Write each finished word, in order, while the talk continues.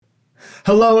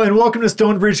Hello and welcome to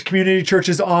Stonebridge Community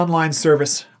Church's online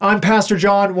service. I'm Pastor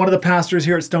John, one of the pastors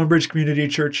here at Stonebridge Community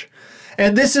Church.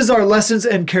 And this is our Lessons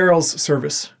and Carols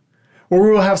service, where we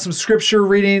will have some scripture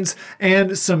readings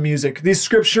and some music. These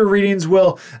scripture readings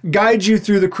will guide you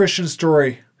through the Christian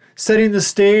story, setting the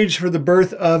stage for the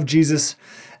birth of Jesus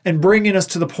and bringing us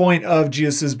to the point of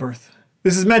Jesus' birth.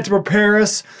 This is meant to prepare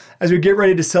us as we get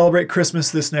ready to celebrate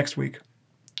Christmas this next week.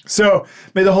 So,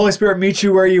 may the Holy Spirit meet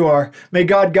you where you are. May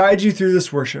God guide you through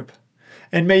this worship.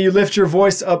 And may you lift your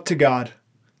voice up to God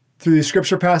through these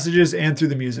scripture passages and through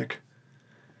the music.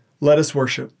 Let us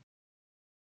worship.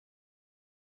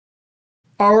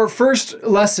 Our first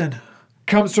lesson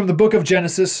comes from the book of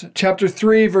Genesis, chapter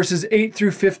 3, verses 8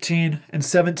 through 15 and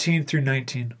 17 through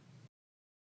 19.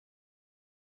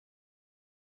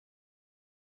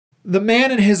 The man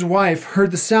and his wife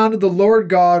heard the sound of the Lord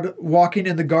God walking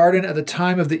in the garden at the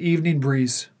time of the evening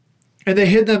breeze. And they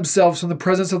hid themselves from the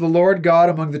presence of the Lord God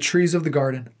among the trees of the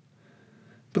garden.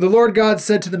 But the Lord God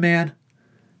said to the man,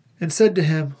 and said to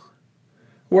him,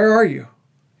 "Where are you?"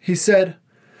 He said,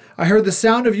 "I heard the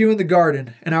sound of you in the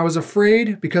garden, and I was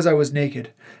afraid because I was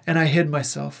naked, and I hid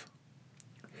myself."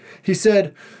 He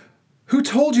said, "Who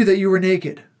told you that you were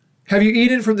naked? Have you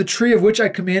eaten from the tree of which I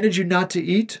commanded you not to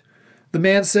eat?" The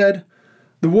man said,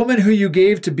 "The woman who you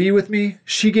gave to be with me,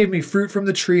 she gave me fruit from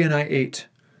the tree and I ate."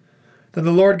 Then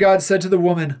the Lord God said to the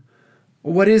woman,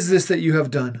 "What is this that you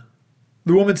have done?"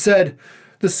 The woman said,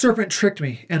 "The serpent tricked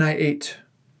me and I ate."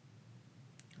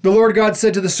 The Lord God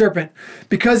said to the serpent,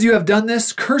 "Because you have done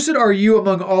this, cursed are you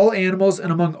among all animals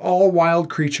and among all wild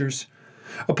creatures.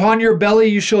 Upon your belly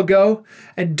you shall go,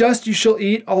 and dust you shall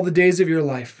eat all the days of your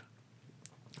life.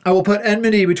 I will put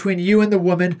enmity between you and the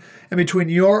woman, and between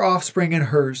your offspring and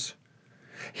hers.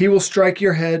 He will strike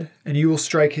your head, and you will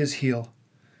strike his heel."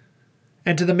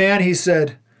 And to the man he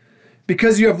said,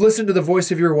 "Because you have listened to the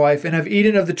voice of your wife, and have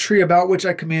eaten of the tree about which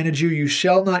I commanded you, you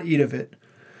shall not eat of it.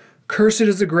 Cursed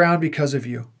is the ground because of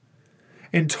you.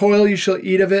 In toil you shall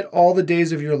eat of it all the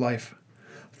days of your life.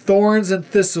 Thorns and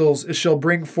thistles it shall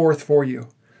bring forth for you,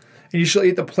 and you shall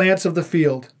eat the plants of the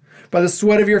field. By the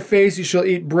sweat of your face you shall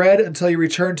eat bread until you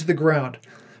return to the ground,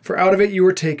 for out of it you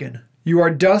were taken. You are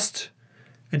dust,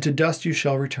 and to dust you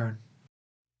shall return."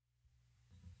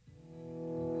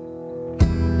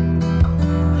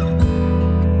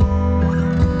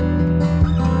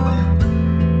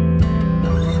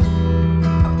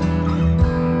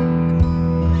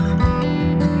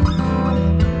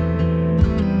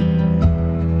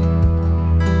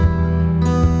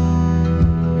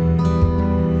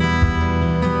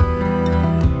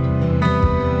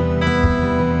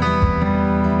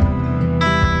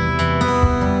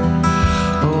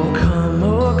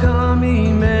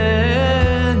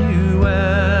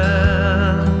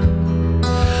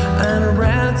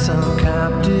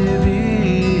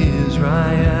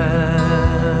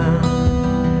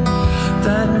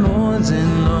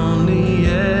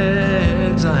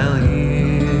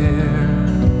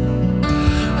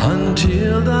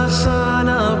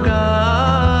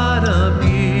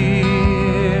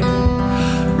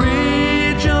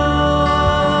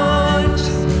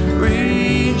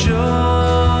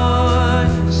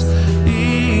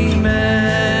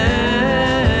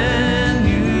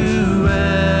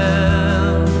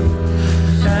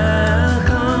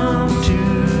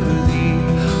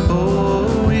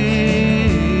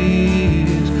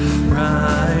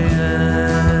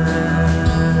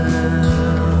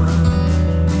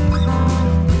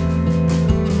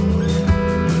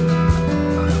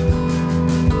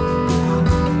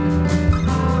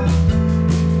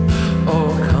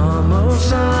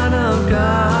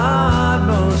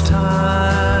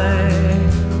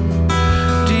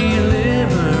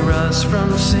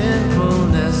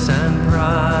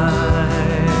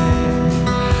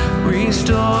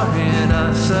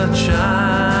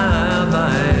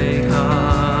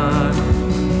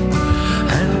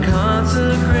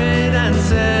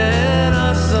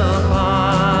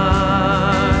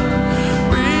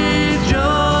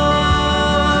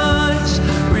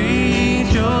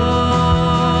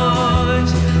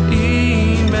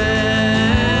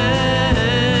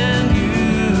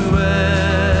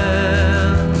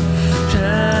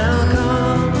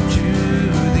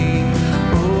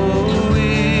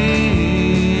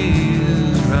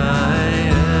 Right.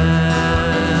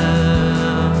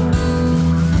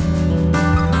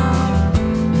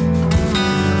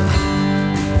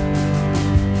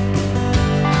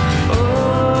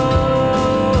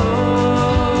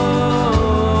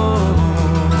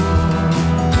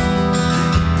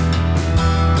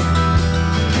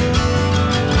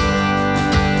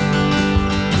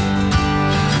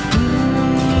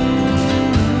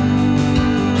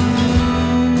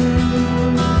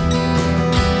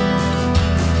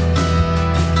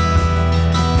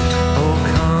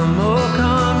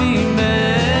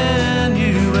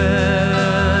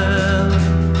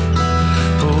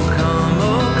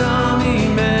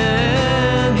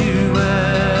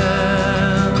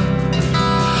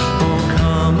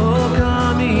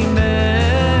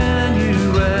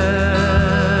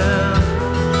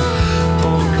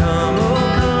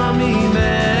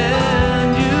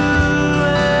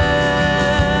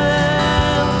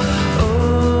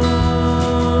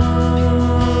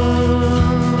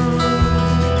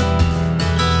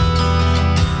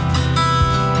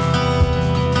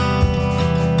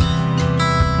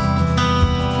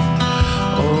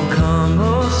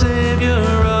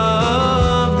 Savior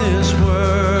of this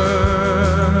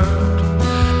world,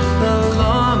 the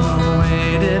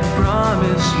long-awaited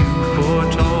promise you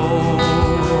foretold,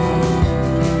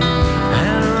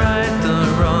 and right the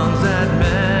wrongs that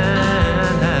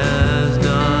man has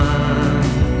done.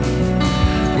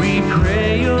 We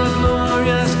pray your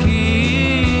glorious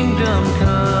kingdom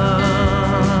come.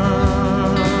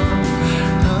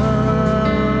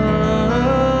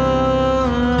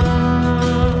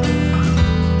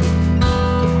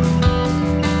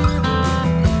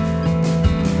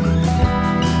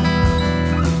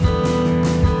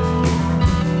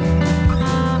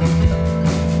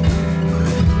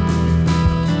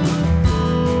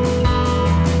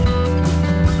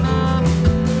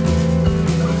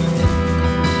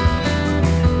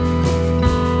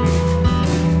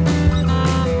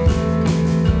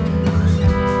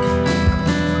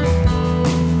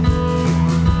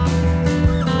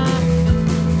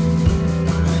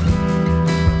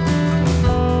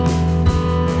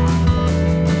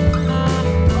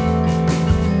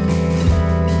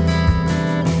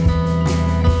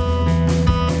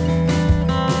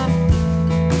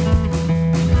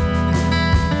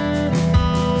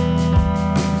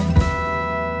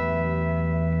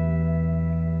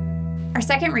 Our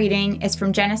second reading is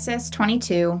from Genesis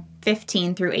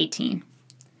 22:15 through 18.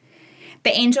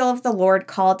 The angel of the Lord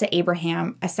called to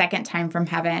Abraham a second time from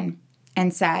heaven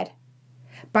and said,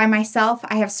 "By myself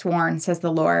I have sworn, says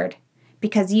the Lord,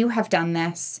 because you have done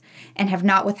this and have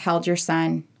not withheld your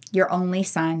son, your only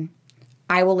son.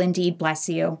 I will indeed bless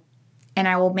you, and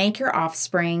I will make your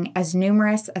offspring as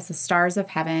numerous as the stars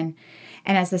of heaven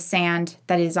and as the sand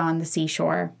that is on the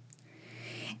seashore.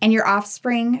 And your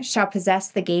offspring shall possess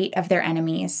the gate of their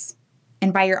enemies,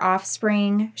 and by your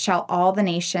offspring shall all the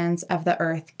nations of the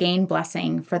earth gain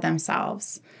blessing for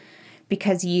themselves,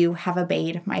 because you have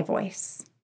obeyed my voice."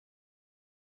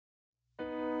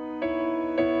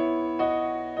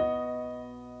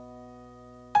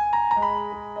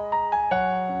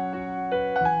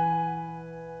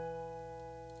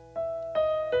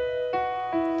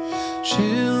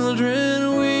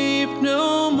 Children, weep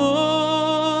no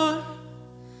more.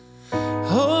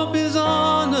 Hope is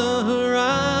on the horizon.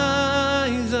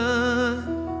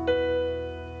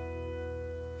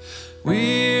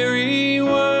 Weary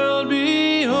world,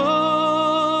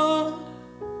 behold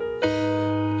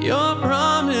your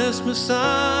promised Messiah.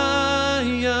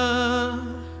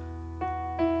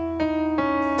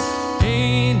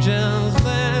 Angels,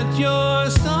 let your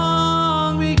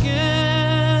song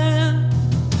begin.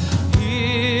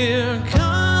 Here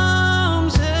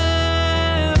comes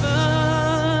heaven.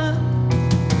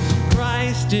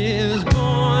 Christ is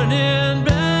born in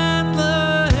Bethlehem.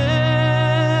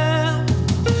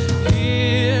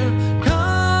 Here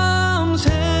comes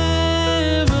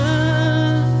heaven.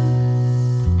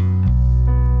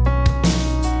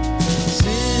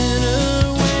 Sinners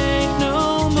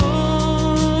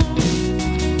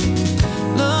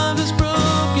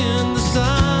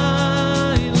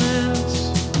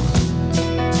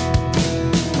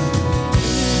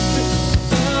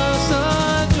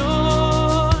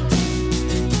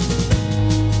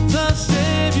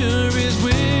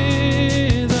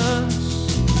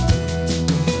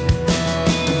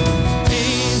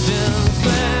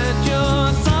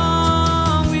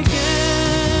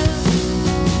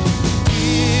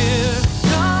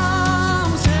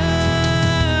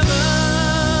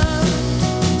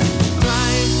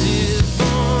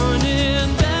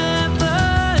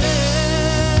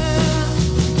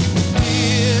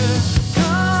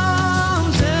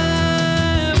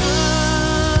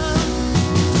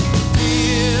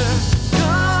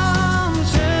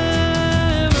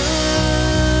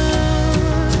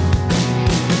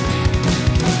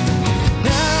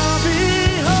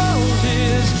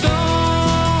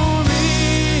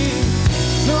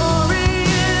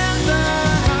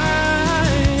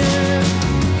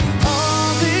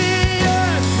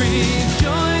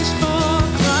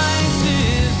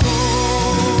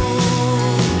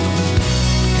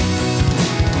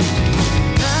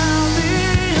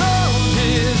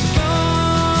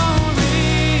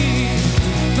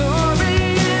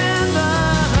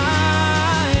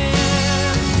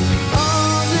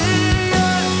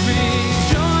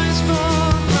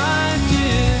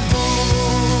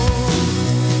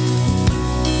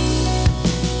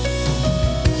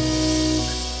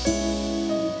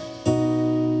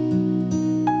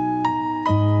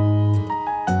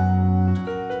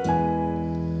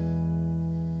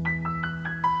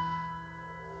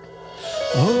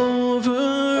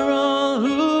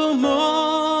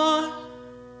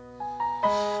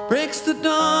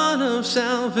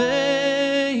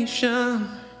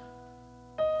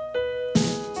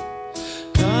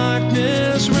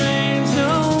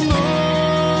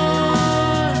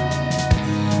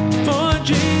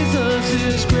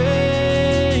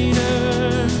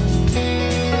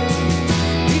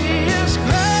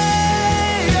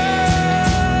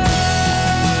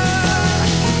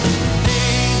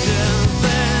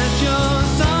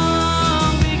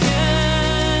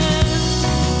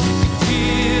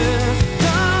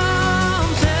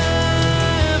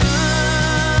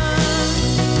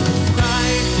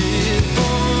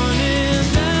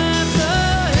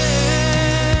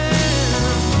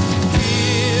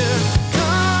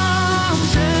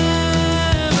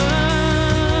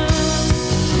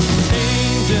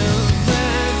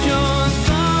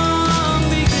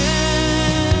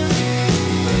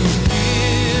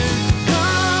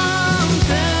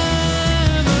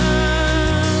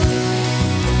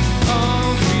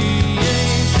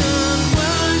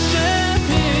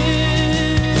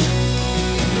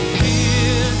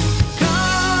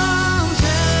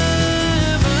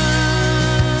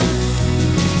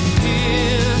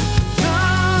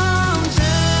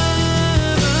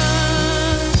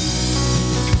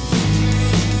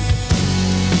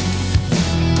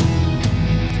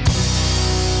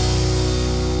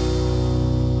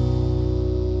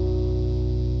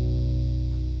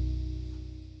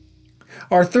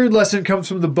Our third lesson comes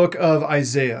from the book of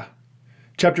Isaiah,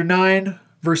 chapter 9,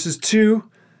 verses 2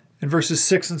 and verses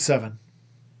 6 and 7.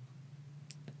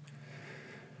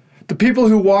 The people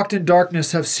who walked in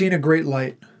darkness have seen a great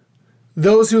light.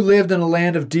 Those who lived in a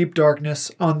land of deep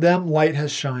darkness, on them light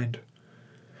has shined.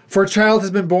 For a child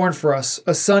has been born for us,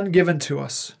 a son given to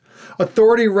us.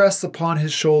 Authority rests upon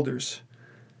his shoulders.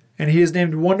 And he is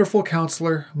named Wonderful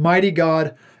Counselor, Mighty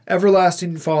God,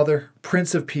 Everlasting Father,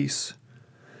 Prince of Peace.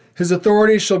 His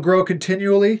authority shall grow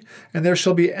continually, and there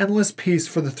shall be endless peace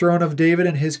for the throne of David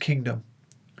and his kingdom.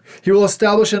 He will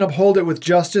establish and uphold it with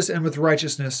justice and with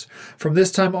righteousness, from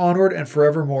this time onward and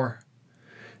forevermore.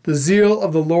 The zeal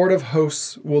of the Lord of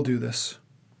hosts will do this.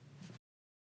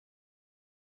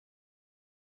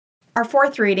 Our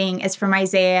fourth reading is from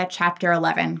Isaiah chapter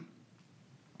 11.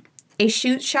 A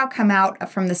shoot shall come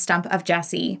out from the stump of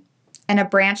Jesse, and a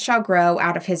branch shall grow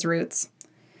out of his roots.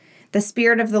 The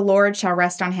Spirit of the Lord shall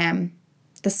rest on him,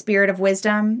 the Spirit of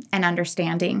wisdom and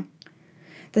understanding,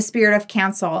 the Spirit of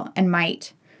counsel and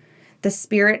might, the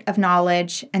Spirit of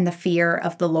knowledge and the fear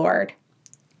of the Lord.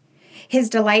 His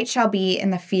delight shall be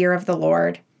in the fear of the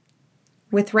Lord.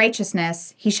 With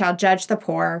righteousness he shall judge the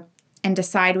poor and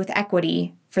decide with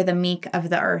equity for the meek of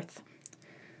the earth.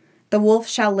 The wolf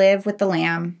shall live with the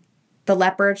lamb, the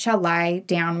leopard shall lie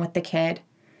down with the kid,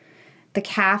 the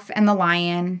calf and the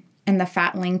lion and the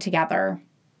fatling together,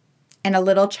 and a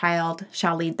little child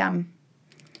shall lead them.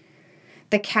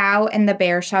 The cow and the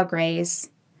bear shall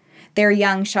graze, their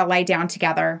young shall lie down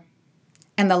together,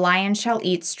 and the lion shall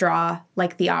eat straw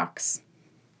like the ox.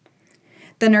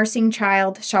 The nursing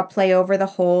child shall play over the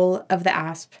hole of the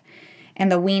asp,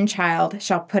 and the weaned child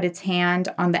shall put its hand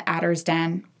on the adder's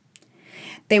den.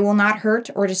 They will not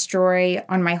hurt or destroy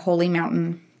on my holy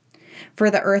mountain, for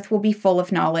the earth will be full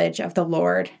of knowledge of the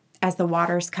Lord as the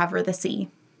waters cover the sea.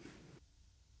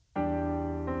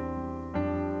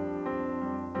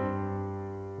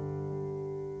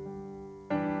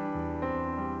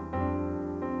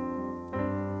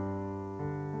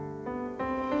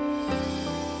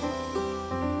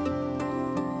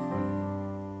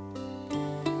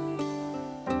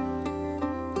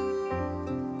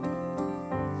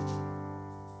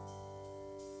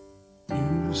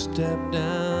 You step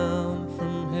down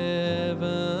from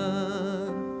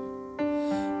heaven,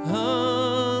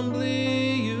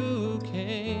 humbly you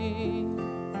came,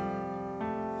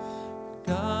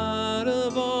 God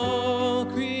of all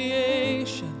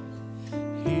creation,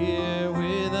 here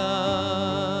with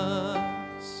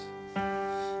us,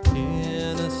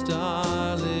 in a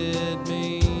starlit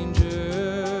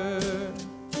manger,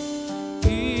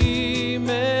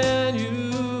 Emmanuel.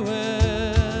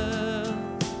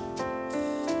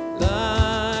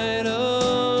 Light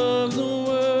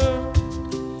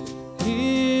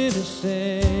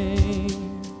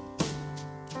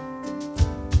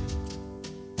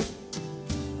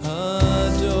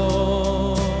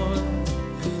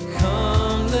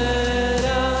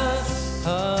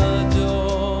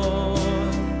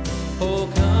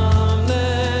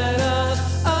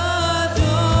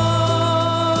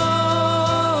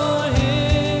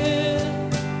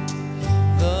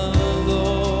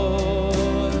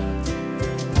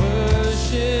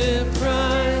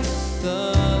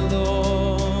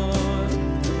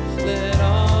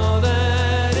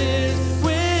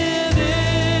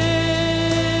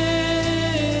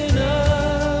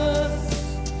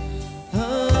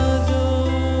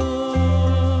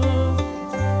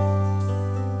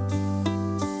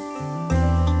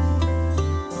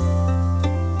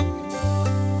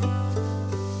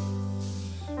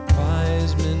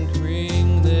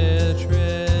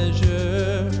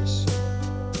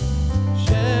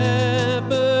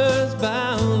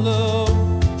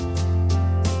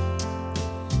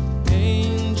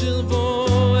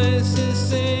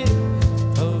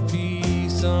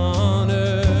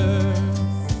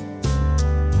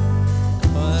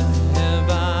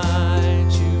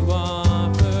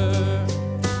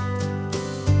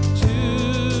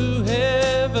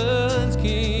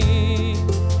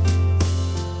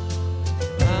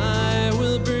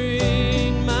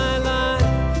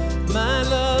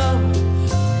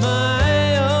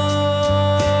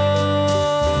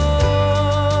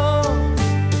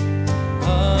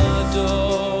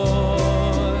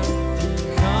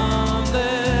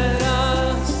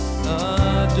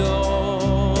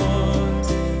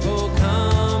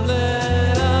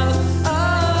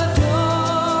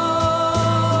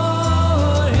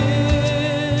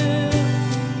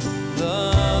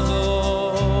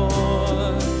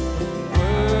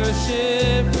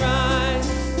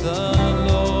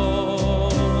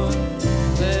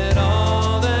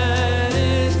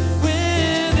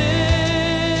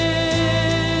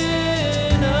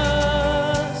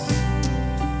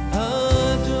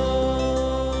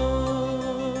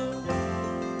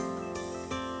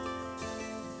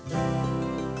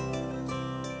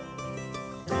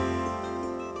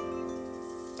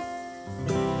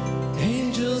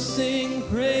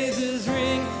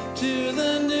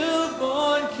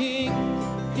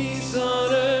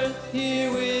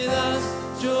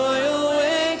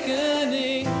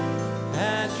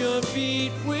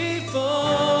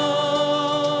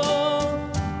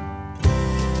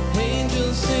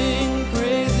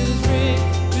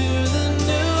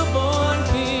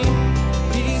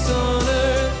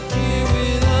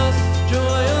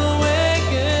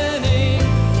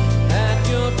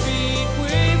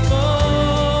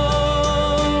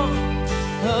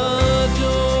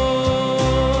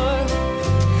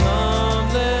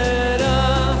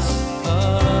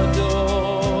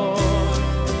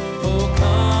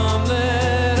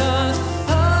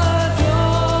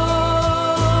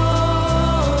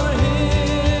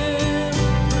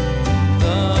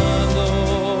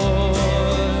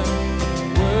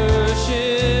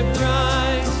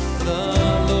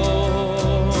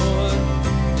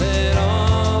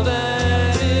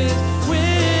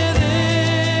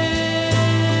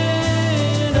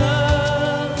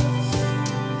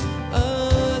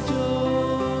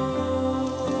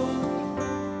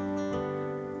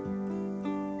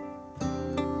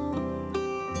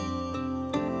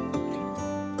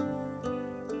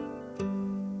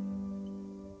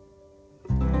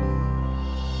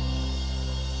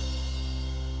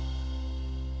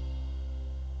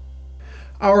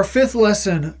Our fifth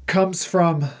lesson comes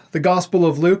from the Gospel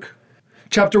of Luke,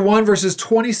 chapter 1, verses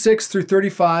 26 through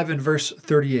 35 and verse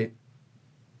 38.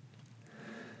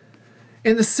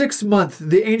 In the 6th month,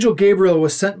 the angel Gabriel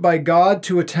was sent by God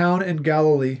to a town in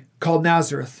Galilee called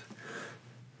Nazareth,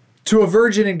 to a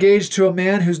virgin engaged to a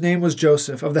man whose name was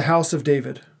Joseph, of the house of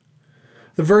David.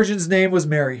 The virgin's name was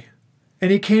Mary. And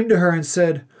he came to her and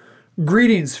said,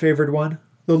 "Greetings, favored one,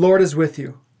 the Lord is with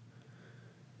you."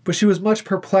 But she was much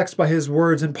perplexed by his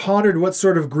words and pondered what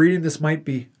sort of greeting this might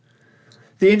be.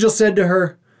 The angel said to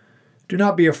her, "Do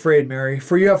not be afraid, Mary,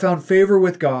 for you have found favor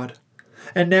with God.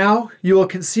 And now you will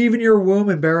conceive in your womb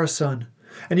and bear a son,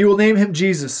 and you will name him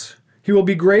Jesus. He will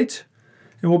be great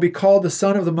and will be called the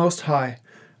Son of the Most High,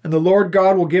 and the Lord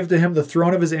God will give to him the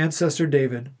throne of his ancestor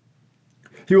David.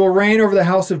 He will reign over the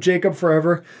house of Jacob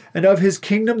forever, and of his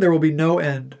kingdom there will be no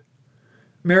end."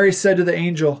 Mary said to the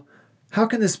angel, "How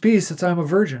can this be, since I am a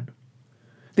virgin?"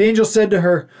 The angel said to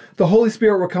her, "The Holy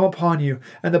Spirit will come upon you,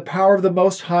 and the power of the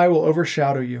Most High will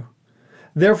overshadow you.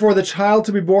 Therefore the child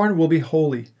to be born will be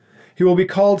holy. He will be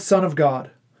called Son of God."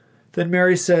 Then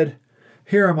Mary said,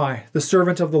 "Here am I, the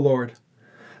servant of the Lord.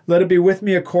 Let it be with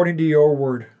me according to your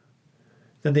word."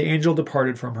 Then the angel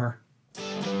departed from her.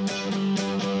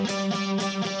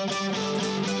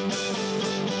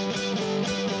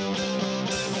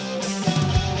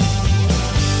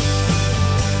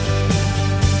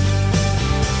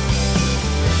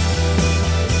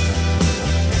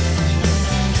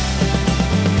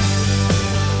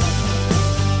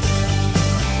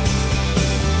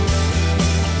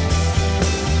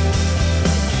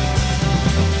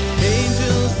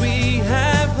 Angels we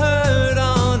have heard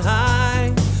on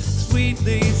high,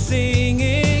 sweetly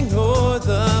singing o'er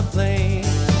the plain,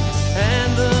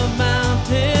 and the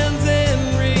mountains in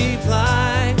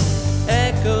reply,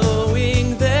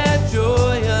 echoing their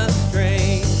joyous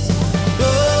strains.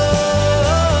 Gloria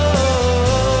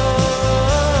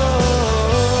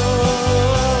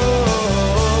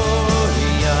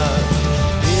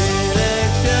in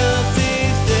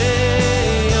excelsis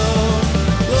Deo.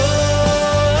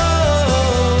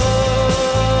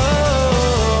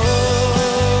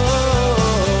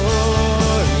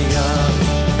 Gloria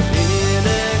in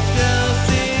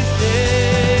excelsis Deo.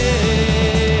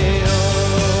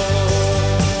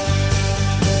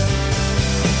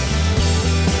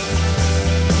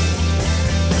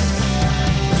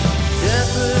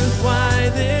 Shepherds, why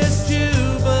this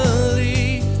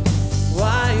jubilee?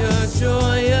 Why your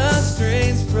joyous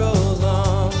strains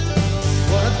prolong?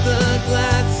 What the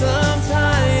gladsome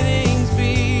tidings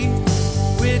be,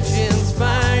 which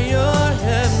inspire your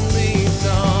heavenly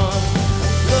song?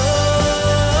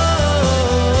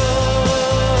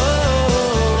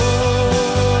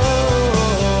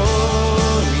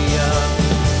 Gloria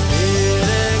in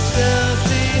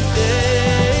excelsis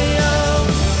Deo.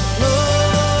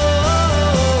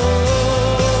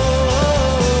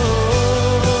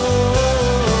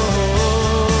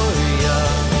 Gloria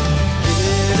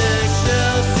in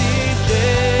excelsis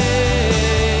Deo.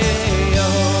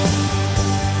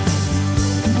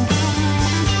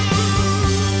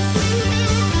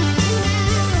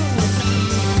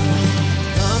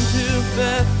 Come to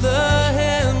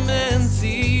Bethlehem and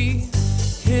see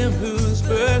him whose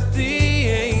birth the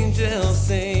angels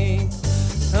sing.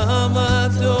 Come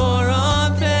adore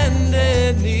on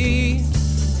bended knee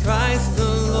Christ the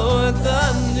Lord,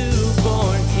 the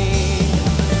newborn King.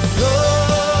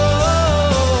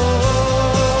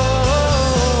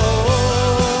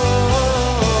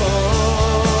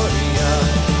 Gloria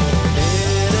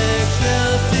in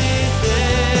excelsis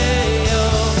Deo.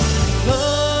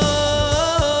 Gloria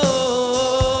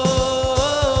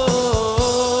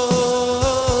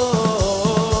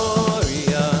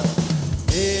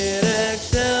in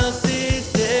excelsis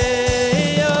Deo. Gloria in excelsis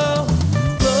Deo.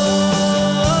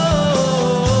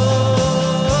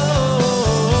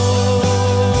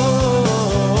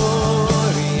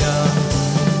 Gloria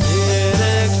in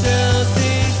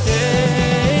excelsis Deo.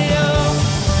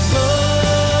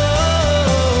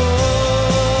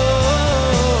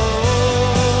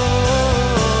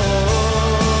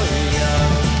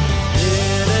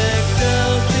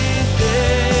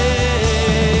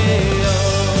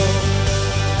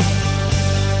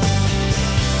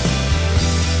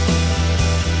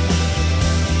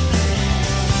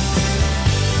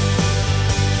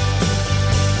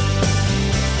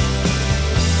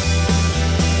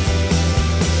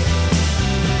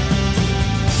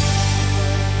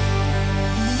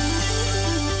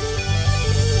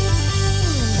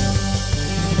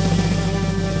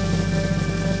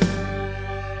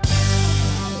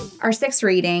 Our sixth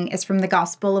reading is from the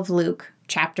Gospel of Luke,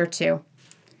 chapter 2.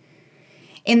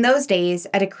 In those days,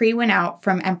 a decree went out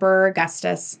from Emperor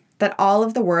Augustus that all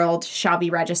of the world shall be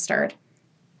registered.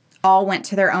 All went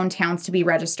to their own towns to be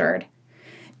registered.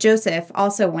 Joseph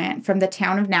also went from the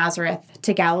town of Nazareth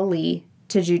to Galilee,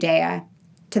 to Judea,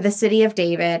 to the city of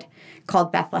David,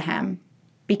 called Bethlehem,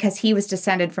 because he was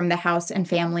descended from the house and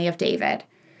family of David.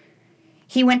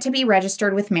 He went to be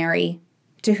registered with Mary,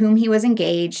 to whom he was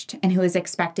engaged and who was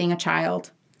expecting a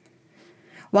child.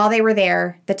 While they were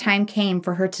there, the time came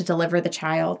for her to deliver the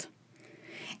child.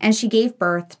 And she gave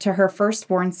birth to her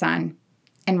firstborn son,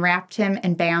 and wrapped him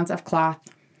in bands of cloth,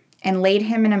 and laid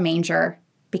him in a manger,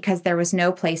 because there was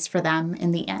no place for them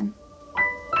in the inn.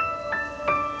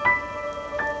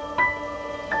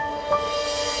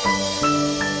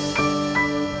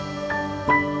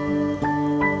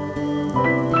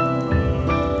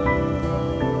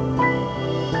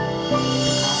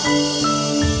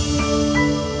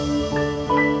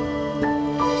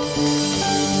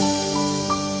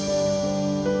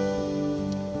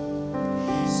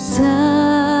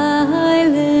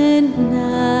 Silent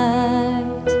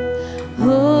night,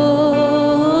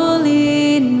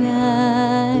 holy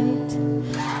night,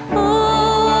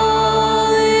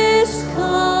 all is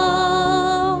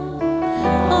calm,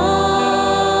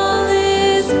 all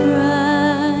is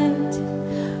bright,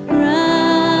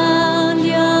 round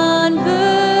yon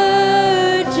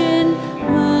virgin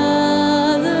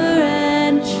mother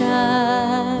and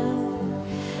child.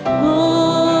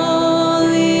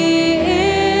 Holy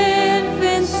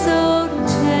infant, so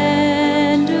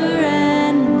tender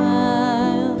and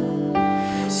mild,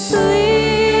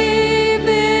 sleep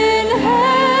in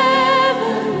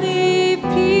heavenly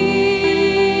peace,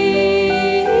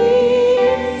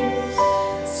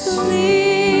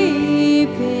 sleep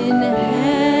in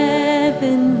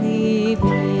heavenly peace.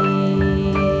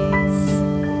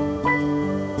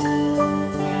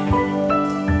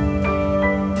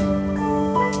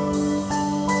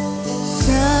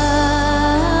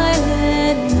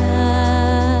 Silent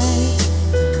night,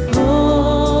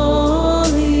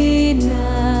 holy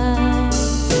night,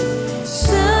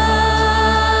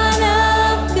 Son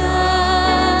of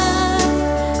God,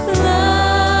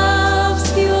 love's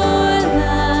pure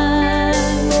light,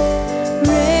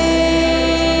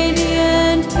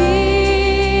 radiant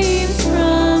beams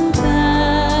from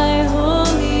thy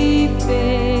holy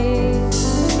face.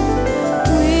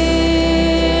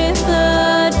 With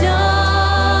the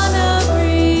dawn of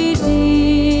redeeming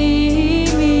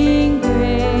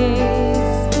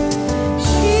grace,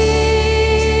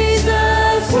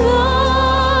 Jesus,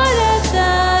 Lord, at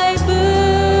thy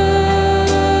birth,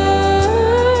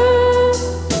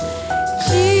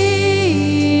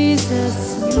 Jesus,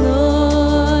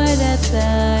 Lord, at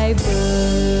thy birth.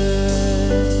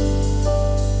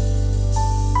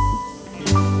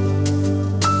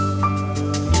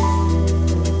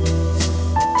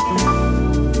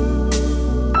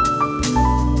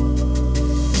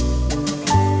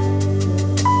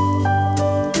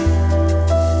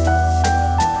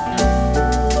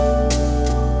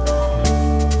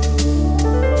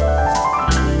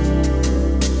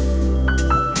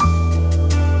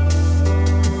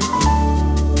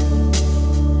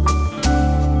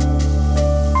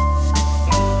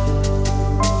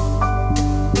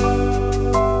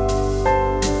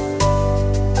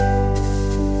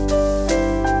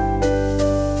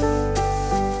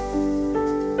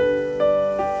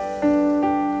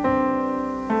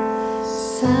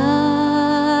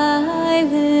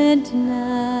 Silent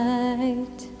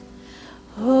night,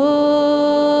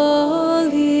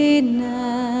 holy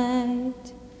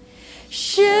night,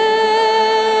 shepherds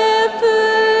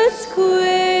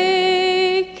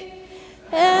quake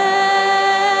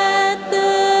at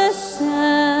the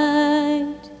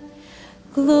sight,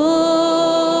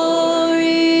 glory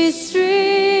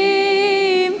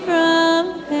stream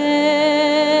from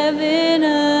heaven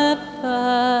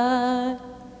apart.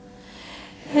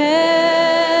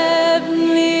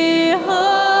 Heavenly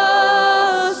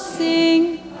hosts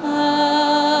sing hallelujah.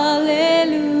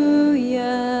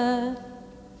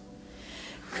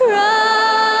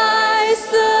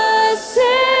 Christ the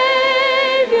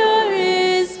Savior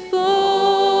is born.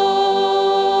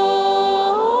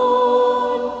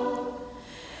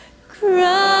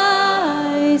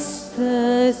 Christ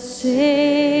the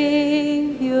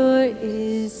Savior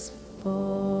is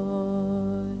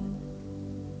born.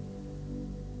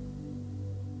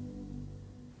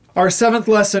 Our seventh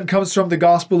lesson comes from the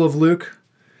Gospel of Luke,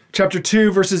 chapter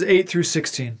 2, verses 8 through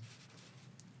 16.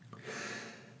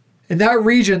 In that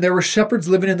region there were shepherds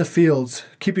living in the fields,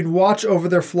 keeping watch over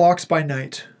their flocks by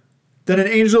night. Then an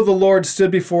angel of the Lord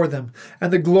stood before them,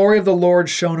 and the glory of the Lord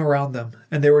shone around them,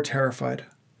 and they were terrified.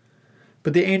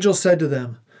 But the angel said to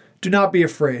them, Do not be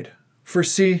afraid, for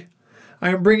see, I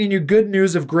am bringing you good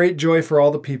news of great joy for all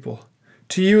the people.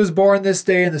 To you is born this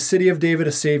day in the city of David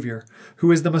a Savior,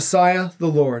 who is the Messiah, the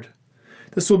Lord.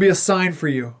 This will be a sign for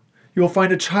you. You will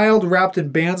find a child wrapped in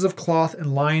bands of cloth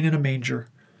and lying in a manger."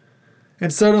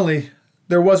 And suddenly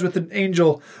there was with an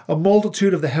angel a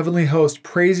multitude of the heavenly host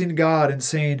praising God and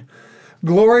saying,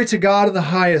 "Glory to God in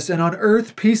the highest, and on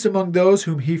earth peace among those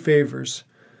whom he favors."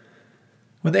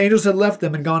 When the angels had left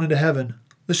them and gone into heaven,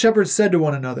 the shepherds said to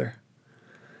one another,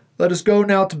 "Let us go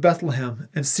now to Bethlehem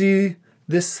and see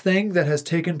this thing that has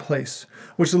taken place,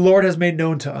 which the Lord has made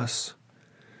known to us."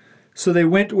 So they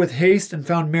went with haste and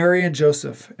found Mary and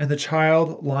Joseph and the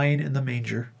child lying in the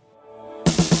manger.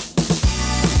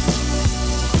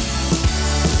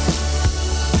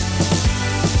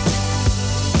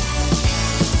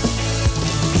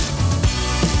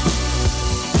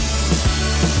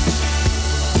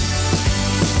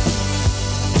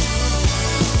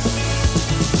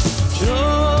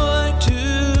 Joy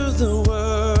to the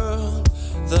world,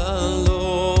 the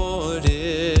Lord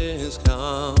is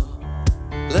come.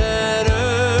 Let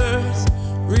earth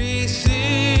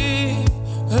receive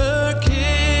her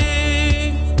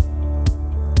King.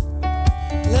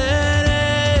 Let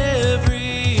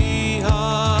every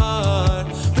heart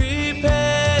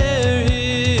prepare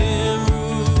him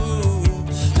room,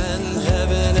 and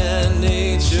heaven and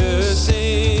nature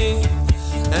sing,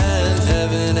 and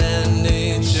heaven and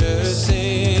nature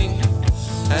sing,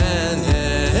 and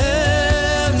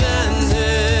heaven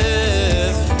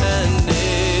and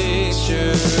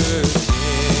nature sing.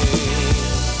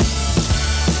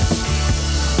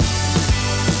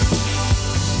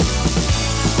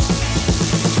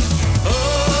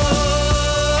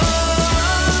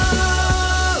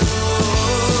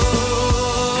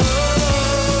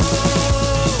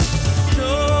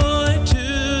 Joy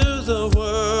to the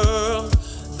world,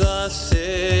 the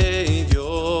Savior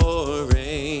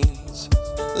reigns.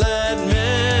 Let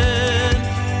men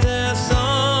their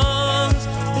songs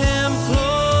employ,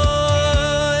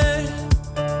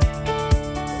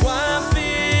 while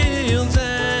fields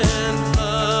and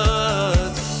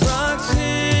floods, rocks,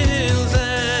 hills,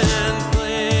 and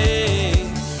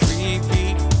plains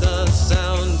repeat the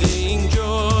sounding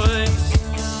joys,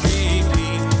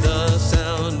 repeat the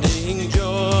sounding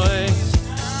joys,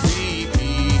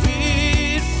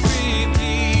 repeat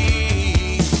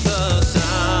the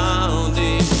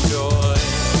sounding joy.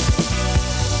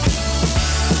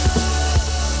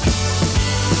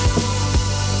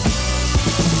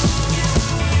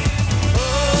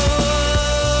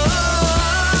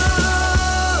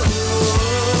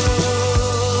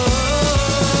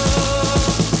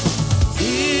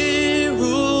 He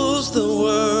rules the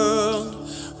world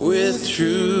with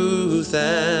truth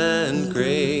and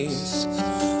grace,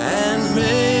 and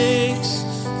makes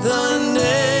the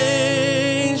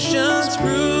nations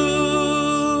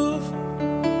prove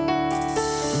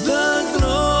the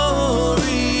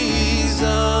glories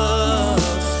of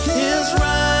his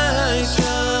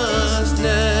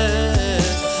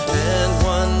righteousness, and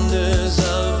wonders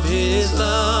of his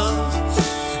love,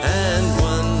 and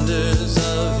wonders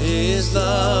of his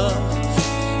love, and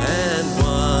wonders of his love, and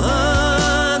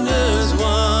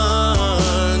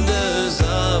wonders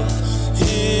of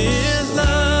his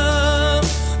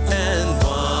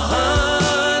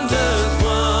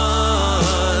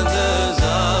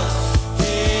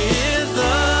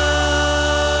love.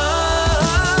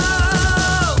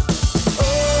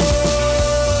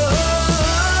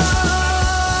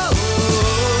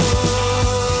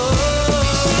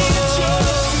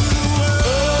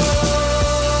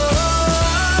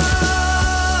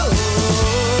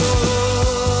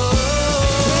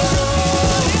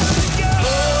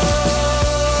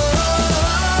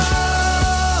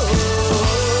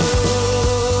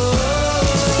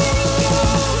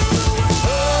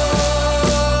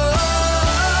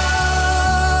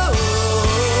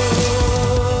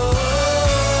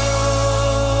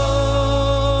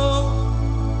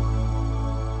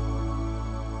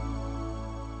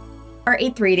 Our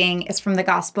eighth reading is from the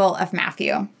Gospel of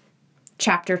Matthew,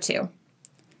 chapter 2.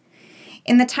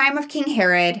 In the time of King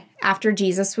Herod, after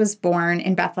Jesus was born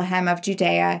in Bethlehem of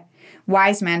Judea,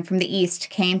 wise men from the east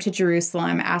came to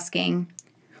Jerusalem asking,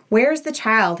 "Where is the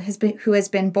child who has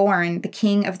been born the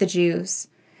King of the Jews?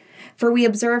 For we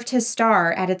observed his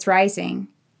star at its rising,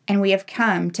 and we have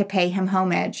come to pay him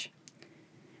homage."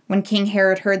 When King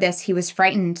Herod heard this, he was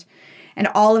frightened, and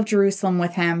all of Jerusalem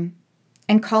with him.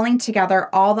 And calling together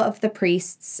all of the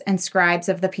priests and scribes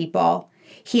of the people,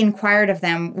 he inquired of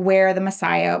them where the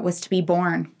Messiah was to be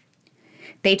born.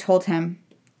 They told him,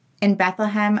 "In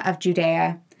Bethlehem of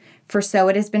Judea, for so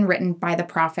it has been written by the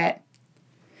prophet.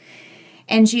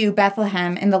 And you,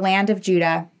 Bethlehem, in the land of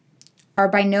Judah, are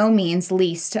by no means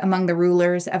least among the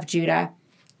rulers of Judah.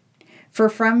 For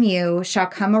from you shall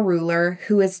come a ruler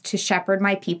who is to shepherd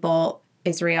my people,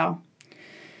 Israel.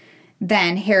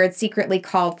 Then Herod secretly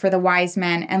called for the wise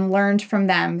men and learned from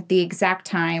them the exact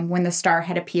time when the star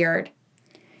had appeared.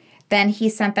 Then he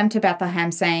sent them to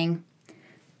Bethlehem, saying,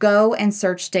 Go and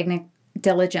search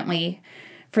diligently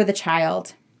for the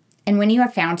child, and when you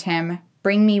have found him,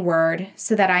 bring me word,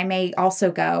 so that I may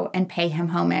also go and pay him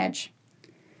homage.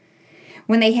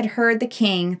 When they had heard the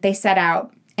king, they set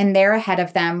out, and there ahead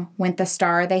of them went the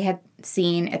star they had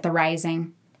seen at the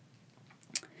rising,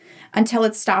 until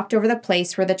it stopped over the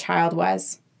place where the child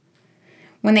was.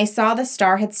 When they saw the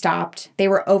star had stopped, they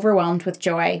were overwhelmed with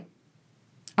joy.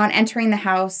 On entering the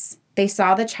house, they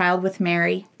saw the child with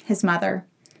Mary, his mother,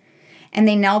 and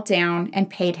they knelt down and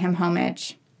paid him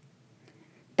homage.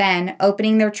 Then,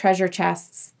 opening their treasure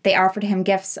chests, they offered him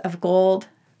gifts of gold,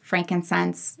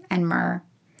 frankincense, and myrrh.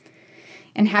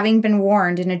 And having been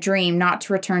warned in a dream not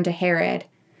to return to Herod,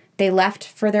 they left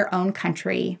for their own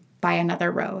country by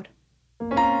another road.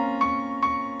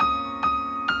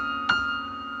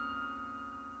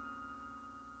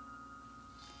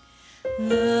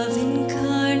 Love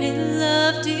incarnate,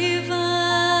 love divine,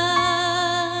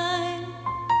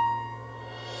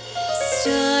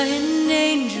 star and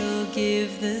angel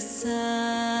give the sign.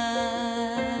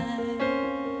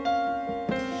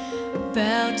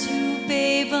 Bow to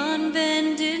babe on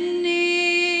bended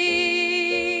knee,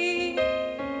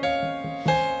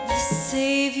 the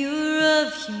Savior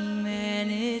of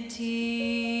humanity.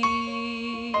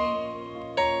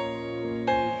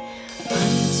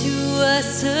 Unto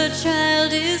us a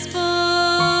child is born,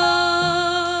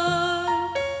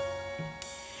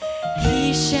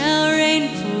 he shall reign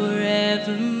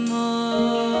forevermore.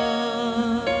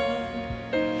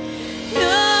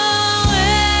 Noel,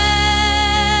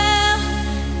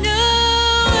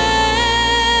 Noel,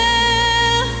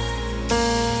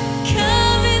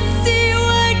 come and see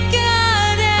what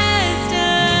God has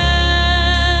done.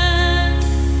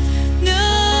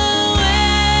 Noel,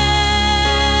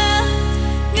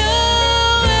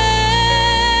 Noel,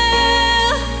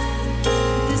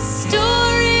 the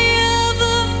story of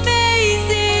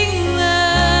amazing love.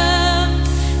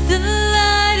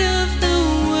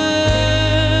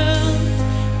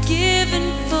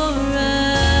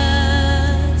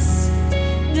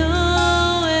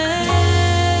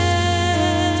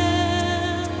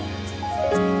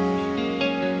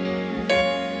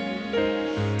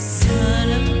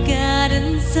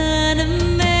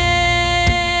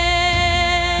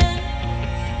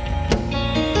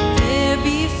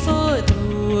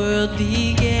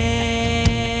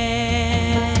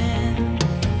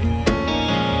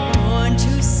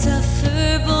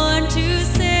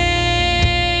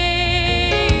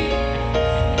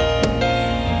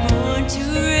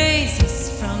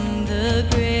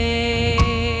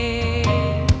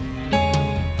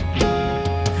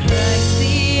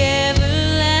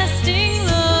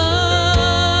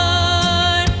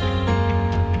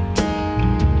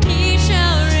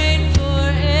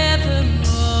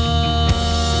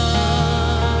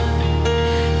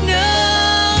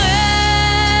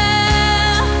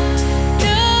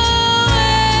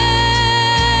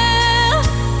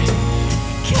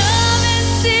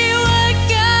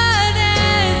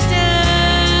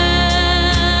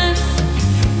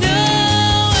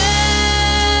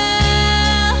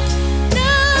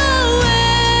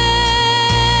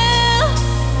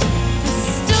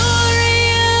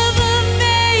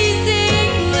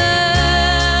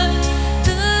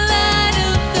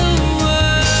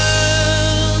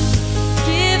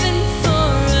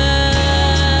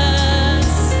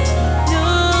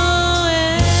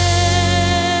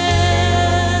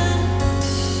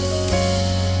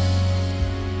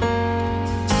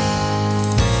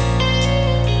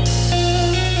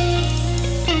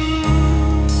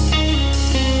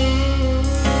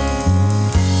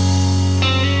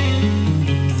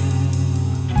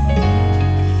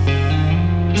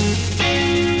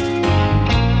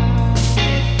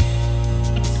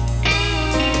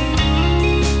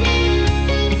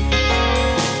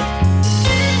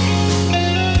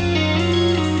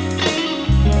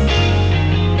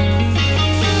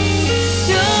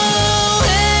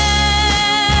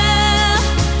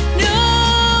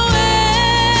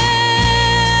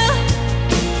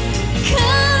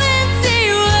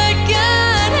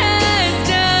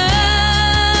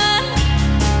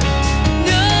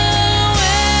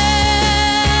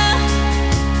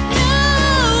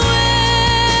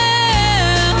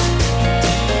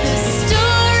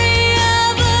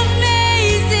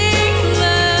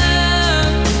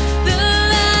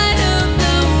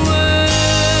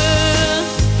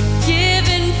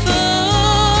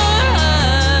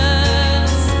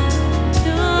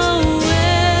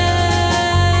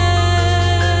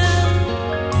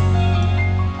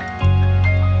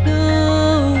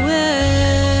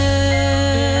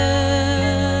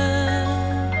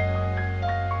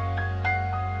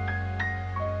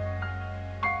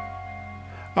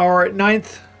 Our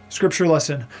 9th scripture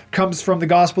lesson comes from the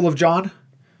Gospel of John,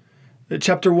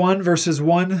 chapter 1, verses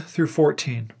 1 through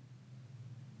 14.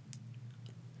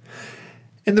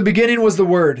 In the beginning was the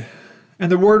Word,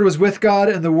 and the Word was with God,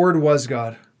 and the Word was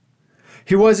God.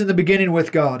 He was in the beginning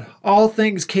with God. All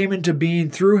things came into being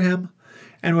through him,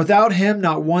 and without him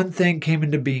not one thing came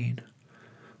into being.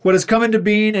 What has come into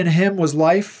being in him was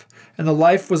life, and the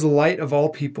life was the light of all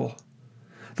people.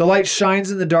 The light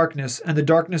shines in the darkness, and the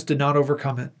darkness did not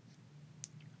overcome it.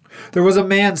 There was a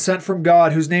man sent from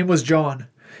God whose name was John.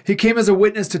 He came as a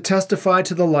witness to testify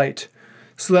to the light,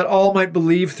 so that all might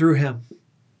believe through him.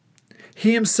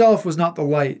 He himself was not the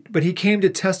light, but he came to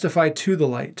testify to the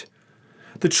light.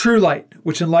 The true light,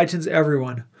 which enlightens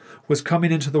everyone, was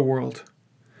coming into the world.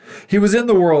 He was in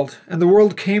the world, and the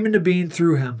world came into being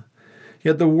through him,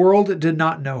 yet the world did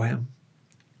not know him.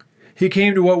 He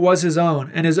came to what was his own,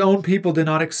 and his own people did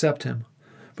not accept him.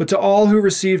 But to all who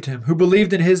received him, who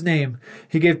believed in his name,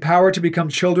 he gave power to become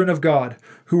children of God,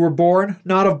 who were born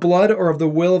not of blood or of the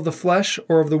will of the flesh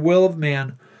or of the will of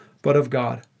man, but of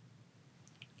God.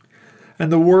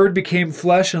 And the Word became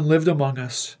flesh and lived among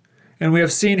us, and we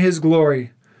have seen his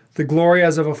glory, the glory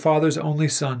as of a Father's only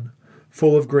Son,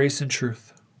 full of grace and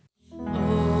truth.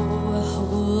 Oh,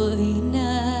 holy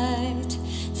night,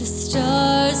 the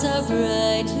stars are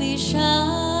brightly shining.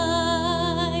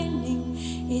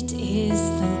 It is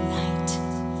the night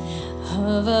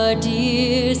of our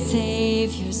dear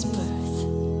Savior's birth.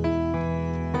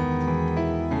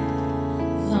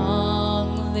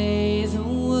 Long lay the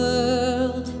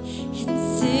world in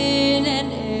sin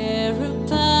and error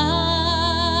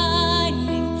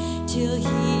pining, till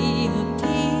he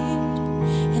appeared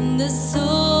and the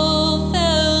soul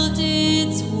felt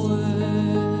its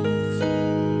worth.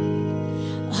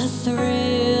 A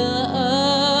thrill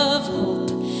of hope,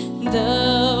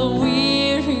 the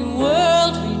weary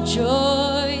world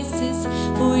rejoices,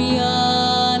 for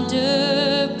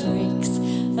yonder breaks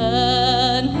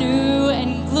a new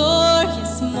and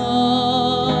glorious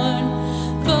morn.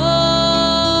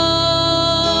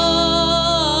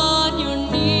 On your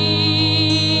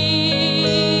knees,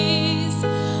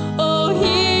 oh,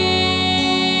 hear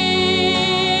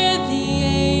the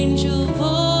angel voices.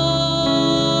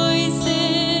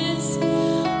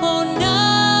 Oh, night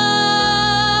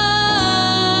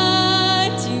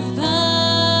divine,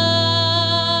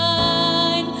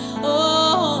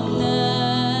 oh,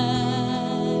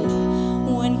 night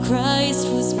when Christ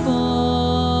was born.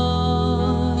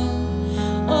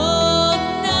 Oh,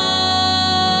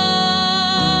 night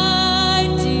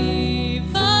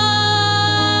divine,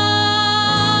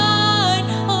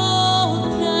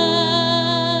 oh,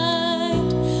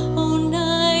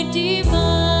 night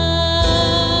divine.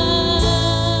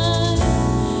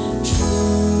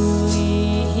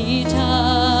 Truly he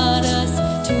taught us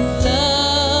to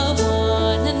love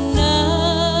one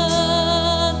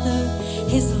another.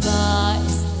 His law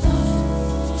is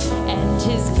love, and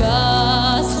his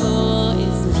gospel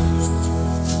is peace.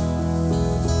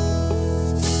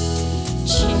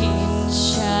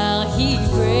 Chains shall he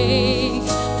break,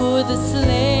 for the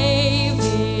slave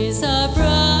is our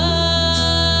brother,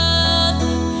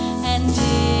 and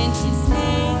in his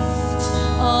name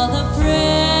all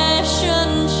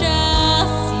oppression shall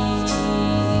cease.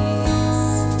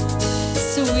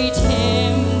 Sweet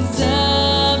hymns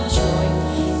of joy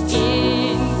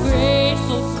in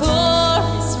grateful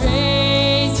chorus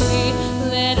raise we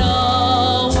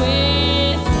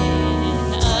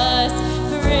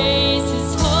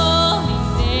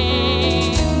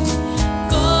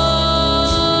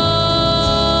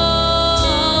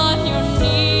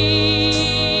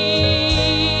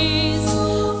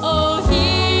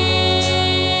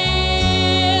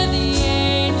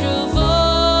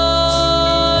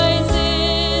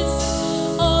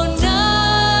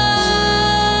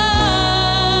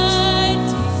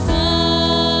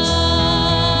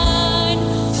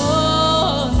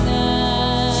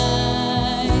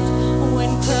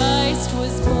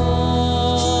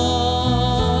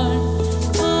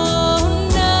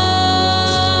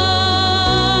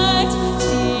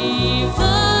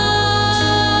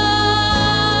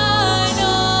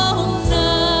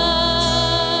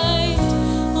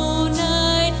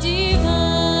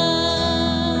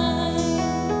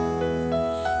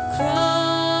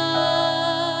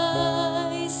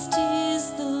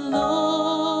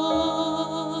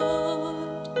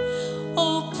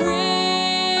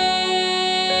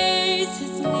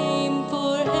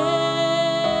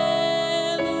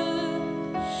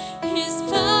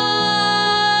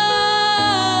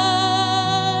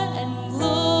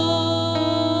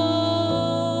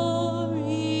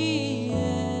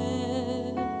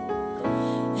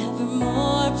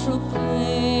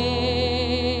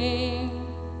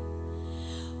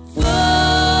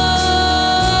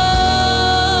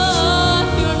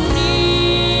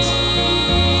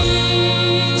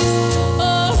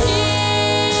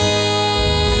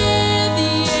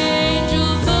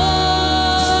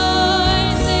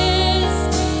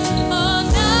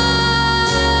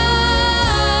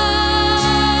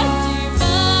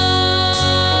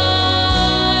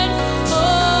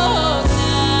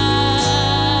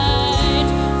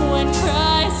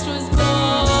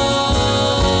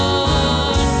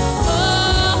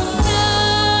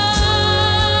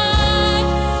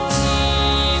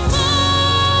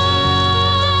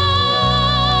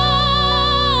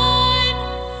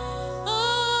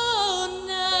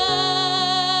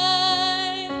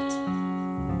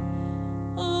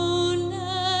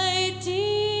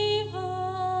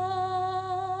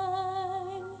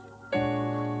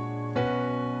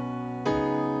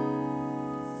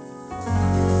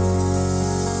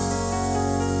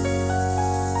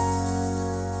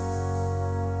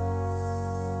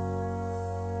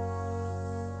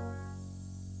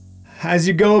As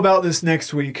you go about this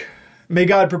next week, may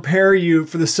God prepare you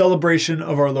for the celebration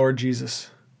of our Lord Jesus.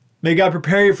 May God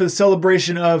prepare you for the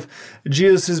celebration of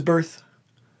Jesus' birth,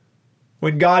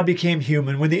 when God became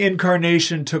human, when the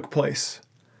incarnation took place.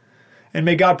 And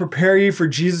may God prepare you for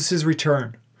Jesus'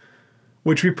 return,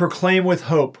 which we proclaim with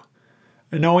hope,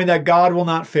 and knowing that God will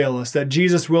not fail us, that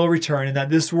Jesus will return, and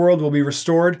that this world will be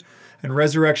restored and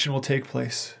resurrection will take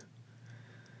place.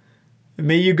 And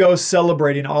may you go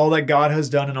celebrating all that God has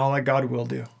done and all that God will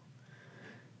do.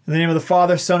 In the name of the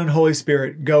Father, Son, and Holy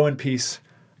Spirit, go in peace.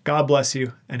 God bless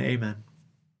you, and amen.